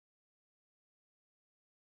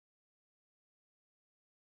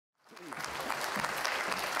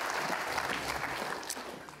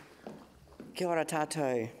Kia ora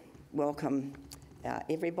tātou. Welcome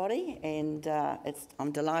everybody, and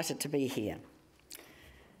I'm delighted to be here.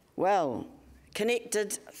 Well,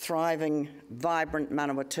 connected, thriving, vibrant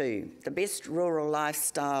Manawatu, the best rural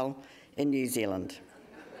lifestyle in New Zealand.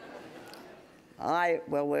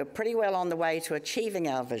 We're pretty well on the way to achieving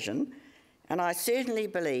our vision, and I certainly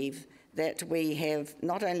believe that we have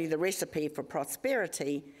not only the recipe for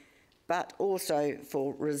prosperity, but also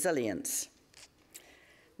for resilience.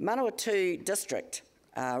 Manawatu district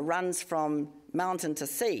runs from mountain to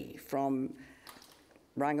sea, from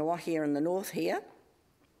Rangawa here in the north here,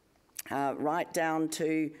 right down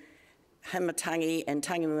to Himatangi and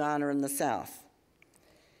Tangimuana in the south.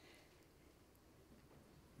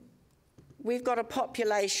 We've got a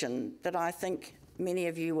population that I think many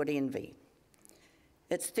of you would envy.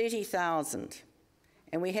 It's 30,000,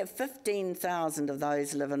 and we have 15,000 of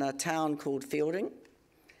those live in a town called Feilding,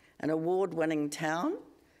 an award-winning town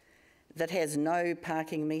that has no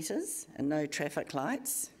parking meters and no traffic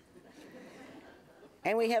lights.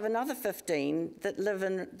 And we have another 15 that live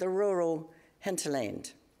in the rural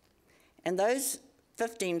hinterland. And those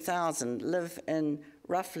 15,000 live in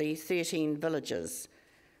roughly 13 villages,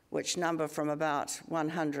 which number from about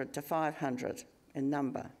 100 to 500 in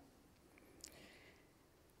number.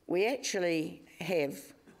 We actually have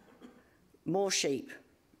more sheep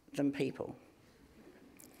than people.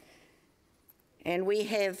 And we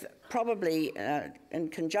have probably, in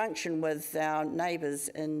conjunction with our neighbours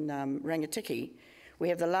in Rangitikei, we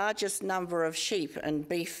have the largest number of sheep and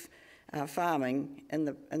beef farming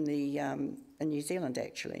in New Zealand,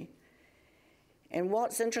 actually. And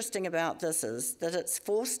what's interesting about this is that it's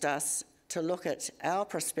forced us to look at our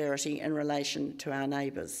prosperity in relation to our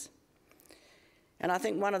neighbours. And I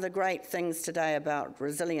think one of the great things today about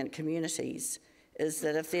resilient communities is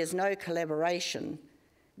that if there's no collaboration,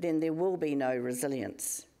 then there will be no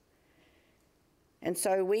resilience. And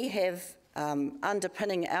so we have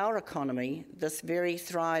underpinning our economy this very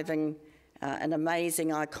thriving and amazing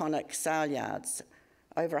iconic sale yards,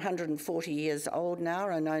 over 140 years old now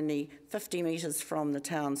and only 50 metres from the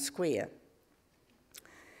town square.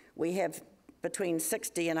 We have between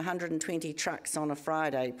 60 and 120 trucks on a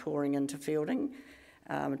Friday pouring into Feilding,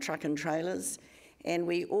 truck and trailers, and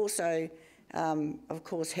we also of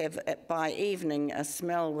course, have by evening a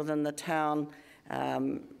smell within the town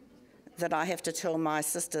that I have to tell my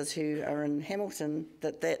sisters who are in Hamilton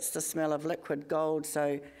that that's the smell of liquid gold,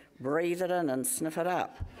 so breathe it in and sniff it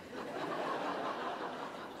up.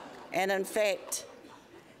 And in fact,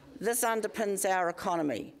 this underpins our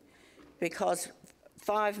economy because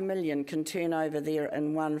 5 million can turn over there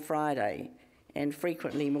in one Friday and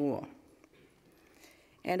frequently more.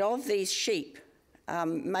 And of these sheep,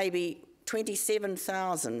 maybe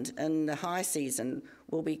 27,000 in the high season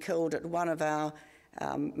will be killed at one of our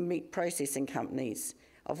meat processing companies,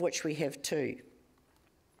 of which we have 2.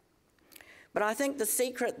 But I think the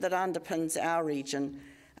secret that underpins our region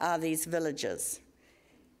are these villages.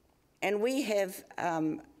 And we have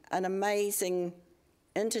an amazing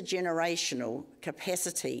intergenerational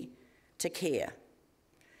capacity to care.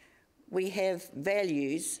 We have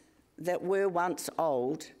values that were once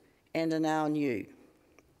old and are now new.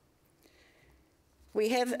 We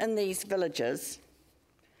have in these villages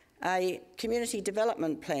a community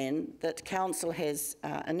development plan that Council has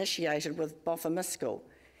initiated with Boffa-Miskell.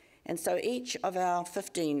 And so each of our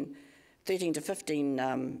 13 to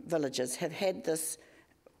 15 villages have had this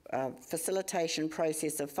facilitation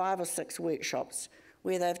process of 5 or 6 workshops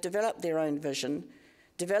where they've developed their own vision,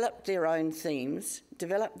 developed their own themes,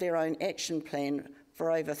 developed their own action plan for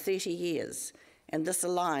over 30 years. And this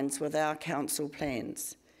aligns with our Council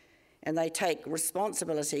plans. And they take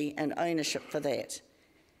responsibility and ownership for that.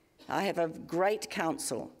 I have a great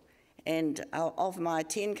council, and of my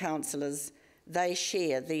 10 councillors, they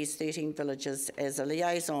share these 13 villages as a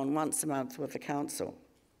liaison once a month with the council.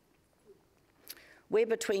 We're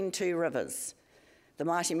between 2 rivers, the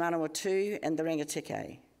mighty Manawatu and the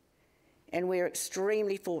Rangitikei, and we're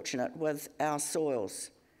extremely fortunate with our soils,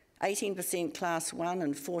 18% Class 1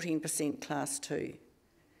 and 14% Class 2.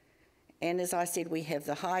 And as I said, we have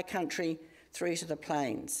the high country through to the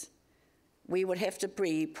plains. We would have to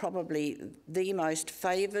be probably the most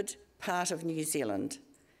favoured part of New Zealand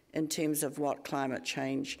in terms of what climate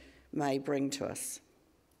change may bring to us.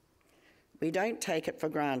 We don't take it for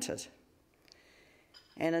granted.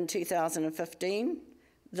 And in 2015,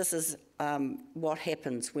 this is what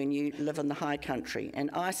happens when you live in the high country.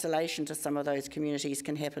 And isolation to some of those communities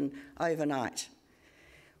can happen overnight.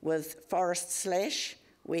 With forest slash,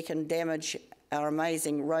 we can damage our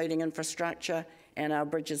amazing roading infrastructure and our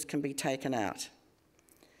bridges can be taken out.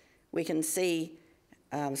 We can see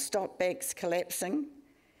stock banks collapsing,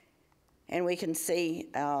 and we can see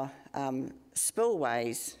our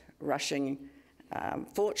spillways rushing,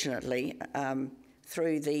 fortunately,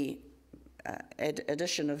 through the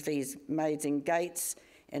addition of these amazing gates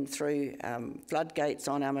and through floodgates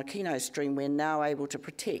on our Makino stream. We're now able to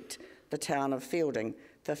protect the town of Feilding,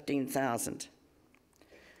 15,000.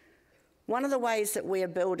 One of the ways that we are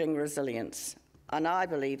building resilience, and I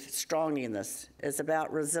believe strongly in this, is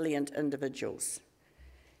about resilient individuals.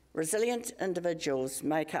 Resilient individuals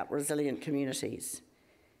make up resilient communities.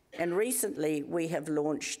 And recently we have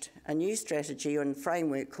launched a new strategy and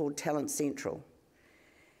framework called Talent Central.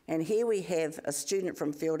 And here we have a student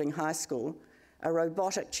from Feilding High School, a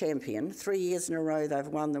robotic champion. 3 years in a row they've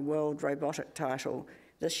won the world robotic title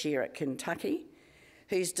this year at Kentucky,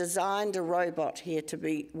 who's designed a robot here to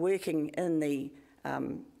be working in the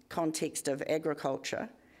context of agriculture,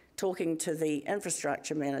 talking to the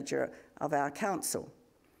infrastructure manager of our council,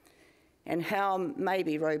 and how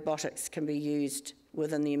maybe robotics can be used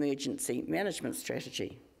within the emergency management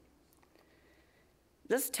strategy.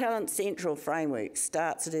 This Talent Central framework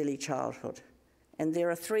starts at early childhood, and there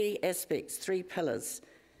are 3 aspects, 3 pillars.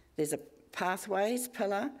 There's a pathways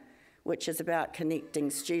pillar, which is about connecting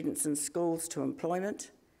students and schools to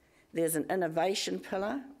employment. There's an innovation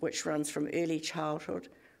pillar, which runs from early childhood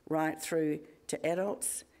right through to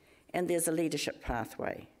adults, and there's a leadership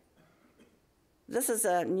pathway. This is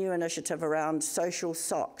a new initiative around social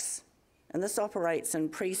socks, and this operates in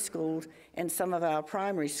preschool and some of our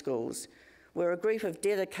primary schools, where a group of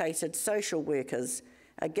dedicated social workers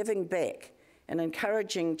are giving back and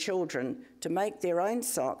encouraging children to make their own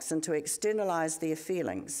socks and to externalise their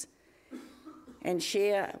feelings and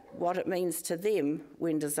share what it means to them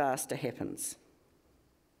when disaster happens.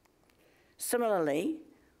 Similarly,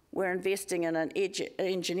 we're investing in an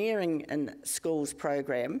engineering in schools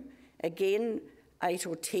program. Again, 8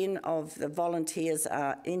 or 10 of the volunteers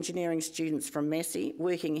are engineering students from Massey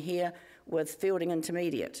working here with Feilding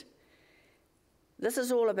Intermediate. This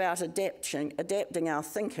is all about adapting our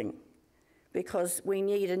thinking, because we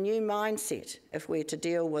need a new mindset if we're to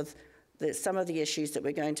deal with some of the issues that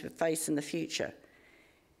we're going to face in the future.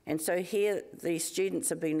 And so here the students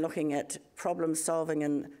have been looking at problem solving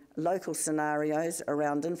in local scenarios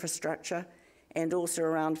around infrastructure and also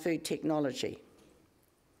around food technology.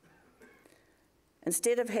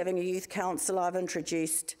 Instead of having a youth council, I've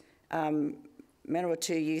introduced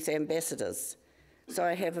Manawatu youth ambassadors. So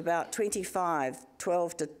I have about 12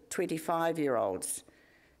 to 25-year-olds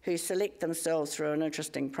who select themselves through an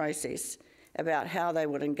interesting process about how they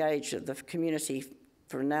would engage with the community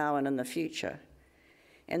for now and in the future.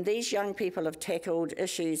 And these young people have tackled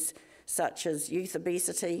issues such as youth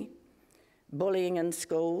obesity, bullying in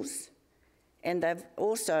schools, and they've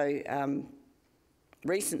also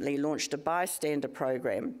recently launched a bystander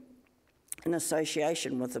program in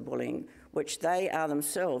association with the bullying, which they are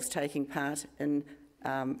themselves taking part in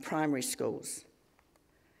primary schools.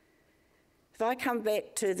 If I come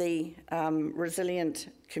back to the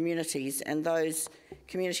resilient communities and those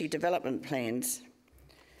community development plans,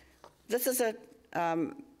 this is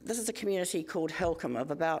a community called Helcom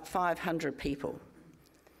of about 500 people.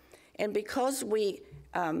 And because we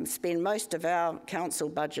spend most of our council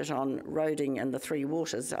budget on roading and the 3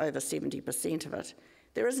 waters, over 70% of it,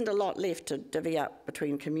 there isn't a lot left to divvy up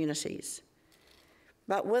between communities.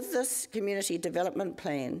 But with this community development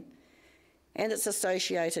plan and its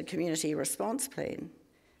associated community response plan,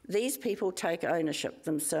 these people take ownership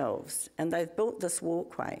themselves, and they've built this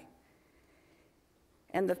walkway.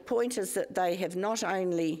 And the point is that they have not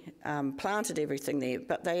only planted everything there,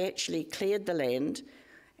 but they actually cleared the land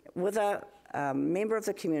with a member of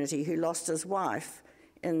the community who lost his wife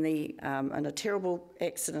in a terrible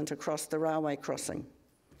accident across the railway crossing.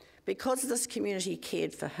 Because this community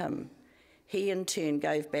cared for him, he in turn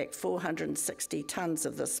gave back 460 tonnes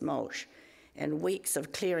of this mulch and weeks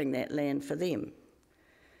of clearing that land for them.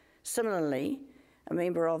 Similarly, a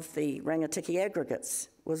member of the Rangitikei aggregates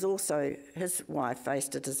was also, his wife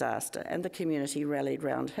faced a disaster, and the community rallied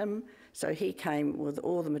round him, so he came with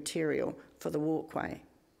all the material for the walkway.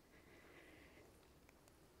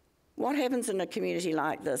 What happens in a community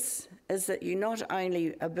like this is that you not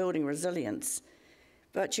only are building resilience,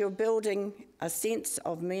 but you're building a sense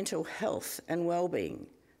of mental health and well-being.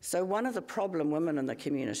 So one of the problem women in the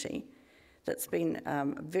community that's been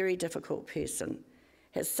a very difficult person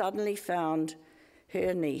has suddenly found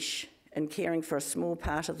her niche in caring for a small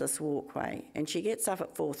part of this walkway. And she gets up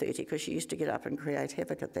at 4:30 because she used to get up and create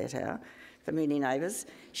havoc at that hour for many neighbours.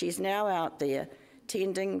 She's now out there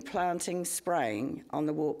tending, planting, spraying on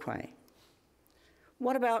the walkway.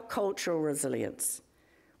 What about cultural resilience?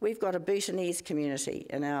 We've got a Bhutanese community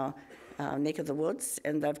in our neck of the woods,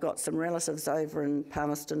 and they've got some relatives over in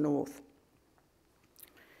Palmerston North.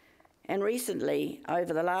 And recently,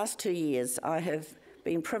 over the last 2 years, I have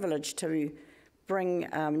been privileged to bring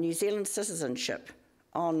New Zealand citizenship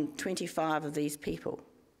on 25 of these people.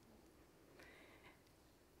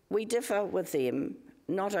 We differ with them,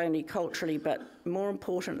 not only culturally, but more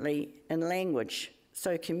importantly, in language.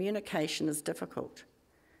 So communication is difficult.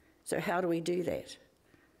 So how do we do that?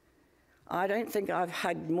 I don't think I've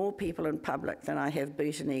hugged more people in public than I have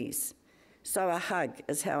Bhutanese. So a hug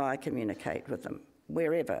is how I communicate with them,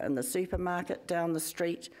 wherever, in the supermarket, down the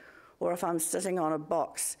street, or if I'm sitting on a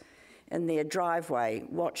box in their driveway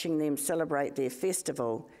watching them celebrate their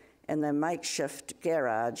festival in their makeshift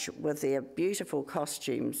garage with their beautiful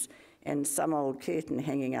costumes and some old curtain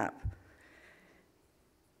hanging up.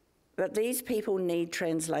 But these people need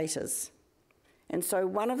translators. And so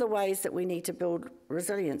one of the ways that we need to build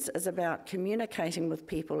resilience is about communicating with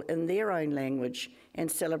people in their own language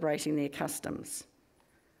and celebrating their customs.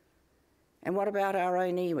 And what about our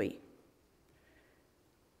own iwi?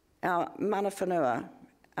 Our mana whenua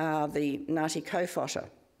are the Ngāti Kouwhata.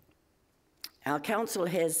 Our council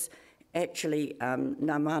has actually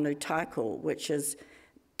ngā manu taiko, which is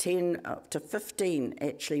 10 to 15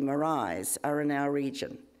 actually maraes are in our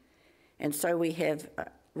region. And so we have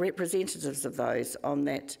representatives of those on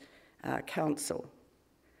that council.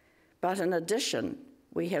 But in addition,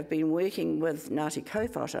 we have been working with Ngāti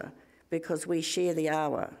Kouwhata because we share the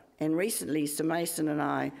awa. And recently, Sir Mason and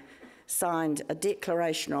I signed a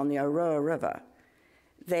declaration on the Oroa River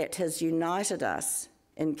that has united us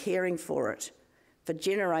in caring for it for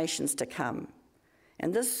generations to come.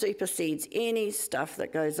 And this supersedes any stuff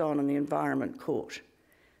that goes on in the Environment Court.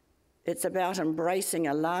 It's about embracing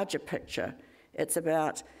a larger picture. It's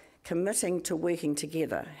about committing to working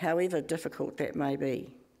together, however difficult that may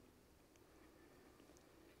be.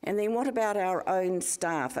 And then what about our own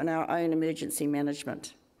staff and our own emergency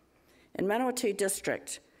management? In Manawatu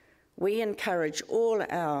District, we encourage all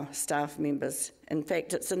our staff members, in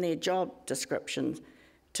fact it's in their job description,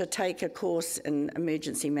 to take a course in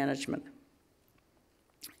emergency management.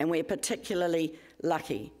 And we're particularly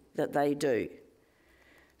lucky that they do.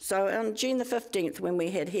 So on June the 15th, when we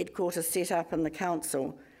had headquarters set up in the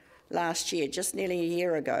council last year, just nearly a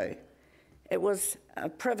year ago, it was a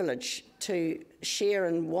privilege to share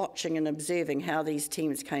in watching and observing how these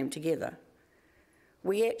teams came together.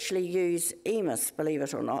 We actually use EMIS, believe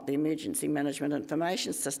it or not, the Emergency Management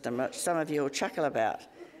Information System, which some of you will chuckle about.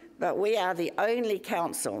 But we are the only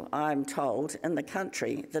council, I'm told, in the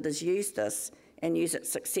country that has used this and used it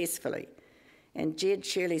successfully. And Jed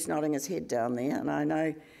Shirley's nodding his head down there, and I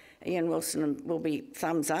know Ian Wilson will be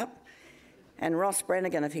thumbs up, and Ross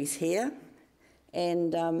Brannigan if he's here.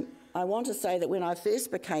 And I want to say that when I first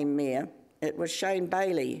became mayor, it was Shane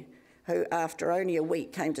Bailey who, after only a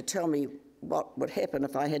week, came to tell me what would happen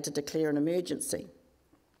if I had to declare an emergency.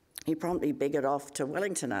 He promptly beggared off to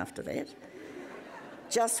Wellington after that,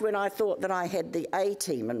 just when I thought that I had the A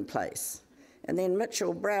team in place. And then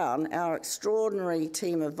Mitchell Brown, our extraordinary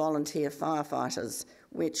team of volunteer firefighters,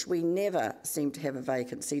 which we never seem to have a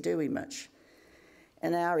vacancy, do we, Mitch?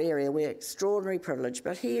 In our area, we're extraordinarily privileged,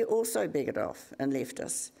 but he also beggared off and left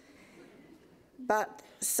us. But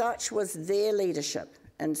such was their leadership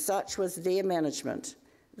and such was their management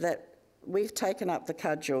that we've taken up the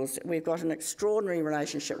cudgels. We've got an extraordinary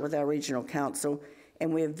relationship with our regional council,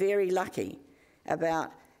 and we're very lucky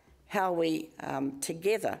about how we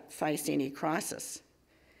together face any crisis.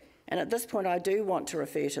 And at this point, I do want to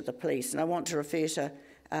refer to the police, and I want to refer to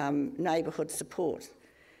neighbourhood support.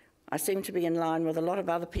 I seem to be in line with a lot of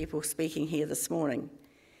other people speaking here this morning,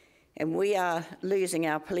 and we are losing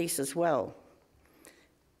our police as well.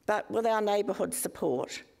 But with our neighbourhood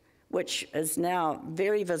support, which is now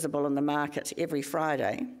very visible in the market every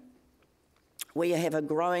Friday, we have a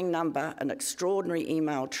growing number, an extraordinary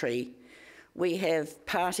email tree. We have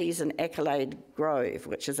parties in Accolade Grove,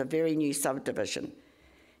 which is a very new subdivision.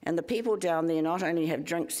 And the people down there not only have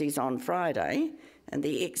drinksies on Friday, and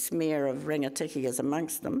the ex-mayor of Rangatiki is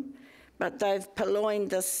amongst them, but they've purloined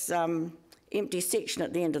this empty section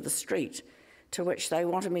at the end of the street, to which they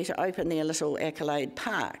wanted me to open their little Accolade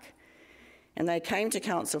Park. And they came to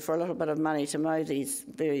council for a little bit of money to mow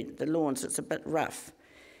the lawns. It's a bit rough.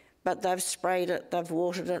 But they've sprayed it, they've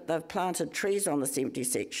watered it, they've planted trees on this empty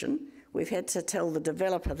section. We've had to tell the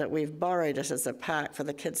developer that we've borrowed it as a park for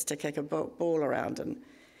the kids to kick a ball around in.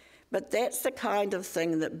 But that's the kind of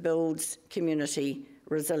thing that builds community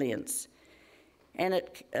resilience. And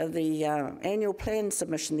at the annual plan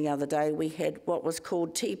submission the other day, we had what was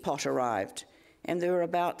called Teapot arrived. And there were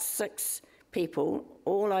about 6 people,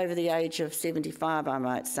 all over the age of 75, I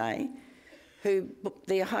might say, who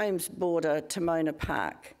their homes border Timona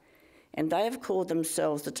Park. And they have called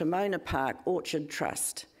themselves the Timona Park Orchard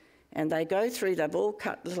Trust. And they go through, they've all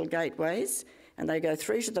cut little gateways, and they go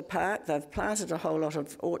through to the park. They've planted a whole lot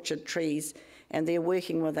of orchard trees, and they're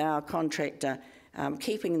working with our contractor,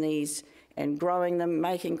 keeping these and growing them,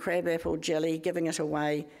 making crabapple jelly, giving it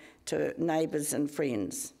away to neighbours and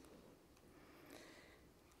friends.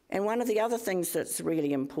 And one of the other things that's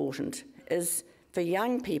really important is for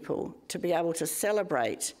young people to be able to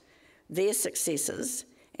celebrate their successes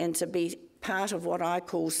and to be part of what I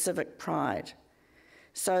call civic pride.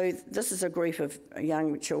 So this is a group of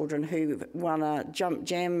young children who won a jump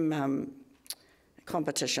jam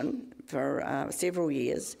competition for several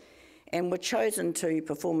years and were chosen to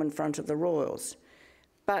perform in front of the Royals.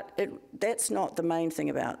 But that's not the main thing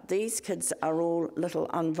about it. These kids are all little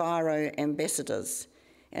Enviro ambassadors,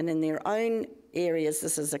 and in their own areas,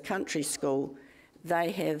 this is a country school,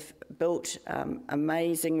 they have built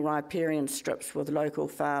amazing riparian strips with local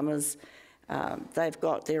farmers. They've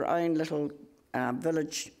got their own little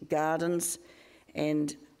village gardens,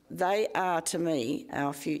 and they are, to me,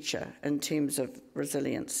 our future in terms of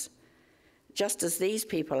resilience. Just as these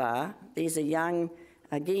people are, these are young,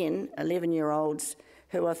 again, 11-year-olds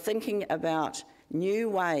who are thinking about new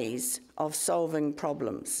ways of solving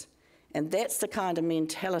problems. And that's the kind of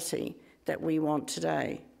mentality that we want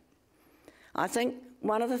today. I think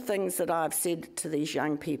one of the things that I've said to these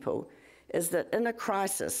young people is that in a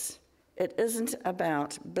crisis, it isn't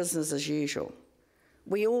about business as usual.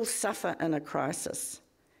 We all suffer in a crisis.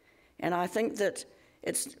 And I think that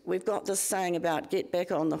we've got this saying about get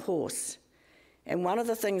back on the horse. And one of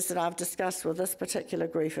the things that I've discussed with this particular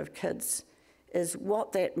group of kids is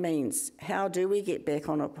what that means. How do we get back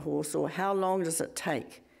on a horse, or how long does it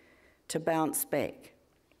take to bounce back?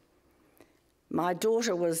 My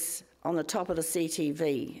daughter was on the top of the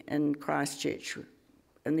CTV in Christchurch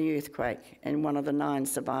in the earthquake, and one of the 9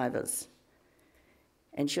 survivors.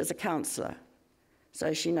 And she was a counsellor,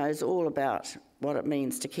 so she knows all about what it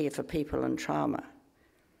means to care for people in trauma.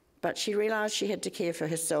 But she realised she had to care for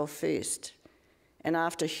herself first. And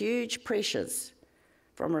after huge pressures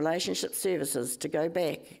from relationship services to go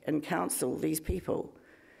back and counsel these people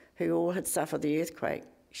who all had suffered the earthquake,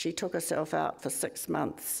 she took herself out for 6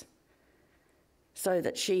 months so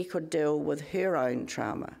that she could deal with her own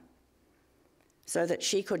trauma, so that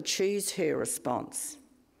she could choose her response.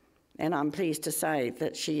 And I'm pleased to say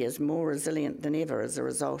that she is more resilient than ever as a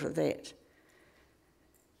result of that.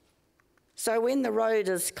 So when the road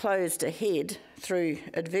is closed ahead through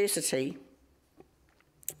adversity,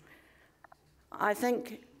 I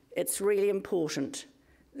think it's really important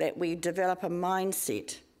that we develop a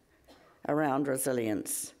mindset around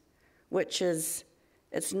resilience, which is,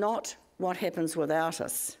 it's not what happens without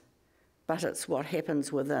us, but it's what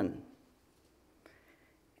happens within.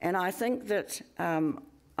 And I think that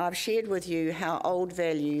I've shared with you how old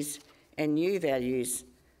values and new values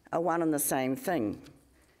are one and the same thing.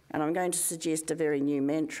 And I'm going to suggest a very new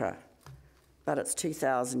mantra, but it's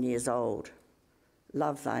 2,000 years old.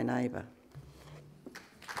 Love thy neighbour.